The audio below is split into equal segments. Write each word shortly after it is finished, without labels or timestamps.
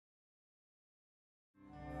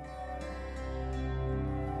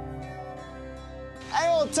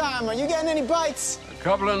old-timer. You getting any bites? A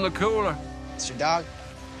couple in the cooler. It's your dog?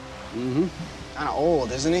 Mm-hmm. Kind of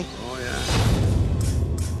old, isn't he? Oh, yeah.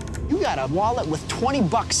 You got a wallet with 20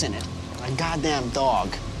 bucks in it. A goddamn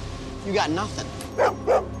dog. You got nothing.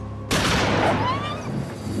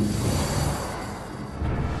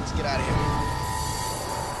 Let's get out of here.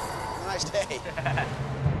 Have a nice day.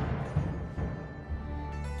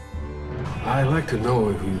 I'd like to know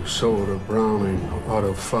if you sold a Browning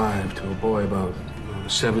Auto 5 to a boy about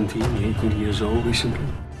 17, 18 years old recently.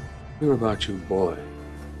 Hear about you, boy.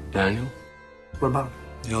 Daniel? What about him?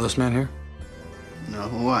 You know this man here? No,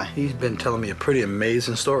 why? He's been telling me a pretty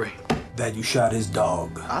amazing story. That you shot his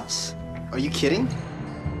dog. Us? Are you kidding?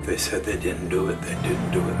 They said they didn't do it, they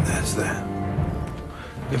didn't do it, and that's that.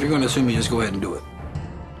 If you're going to sue me, just go ahead and do it.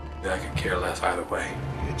 I could care less either way.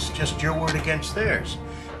 It's just your word against theirs.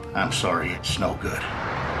 I'm sorry, it's no good.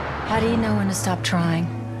 How do you know when to stop trying?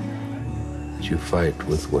 You fight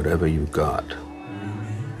with whatever you got.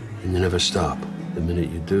 And you never stop. The minute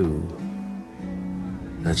you do,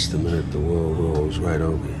 that's the minute the world rolls right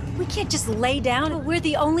over you. We can't just lay down. We're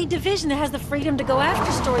the only division that has the freedom to go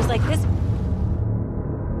after stories like this.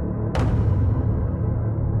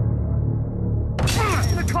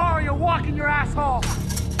 In the car, you're walking your asshole.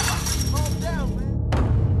 Calm down, man.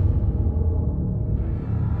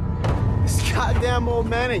 This goddamn old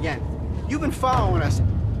man again. You've been following us.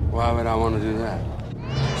 Why would I want to do that?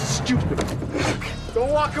 Stupid.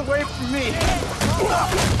 Don't walk away from me.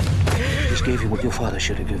 Just gave you what your father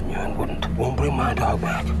should have given you and wouldn't. Won't bring my dog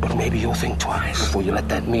back, but maybe you'll think twice before you let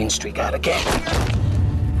that mean streak out again.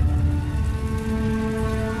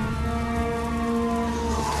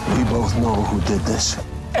 We both know who did this.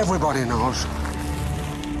 Everybody knows.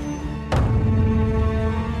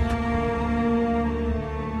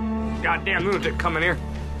 Goddamn lunatic coming here.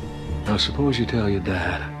 Now, suppose you tell your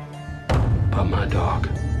dad about my dog.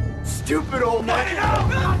 Stupid old man.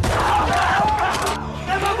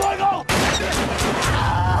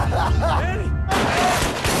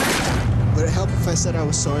 Would it help if I said I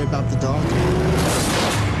was sorry about the dog?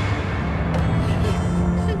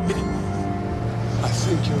 I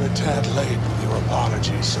think you're a tad late with your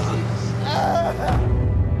apology, son.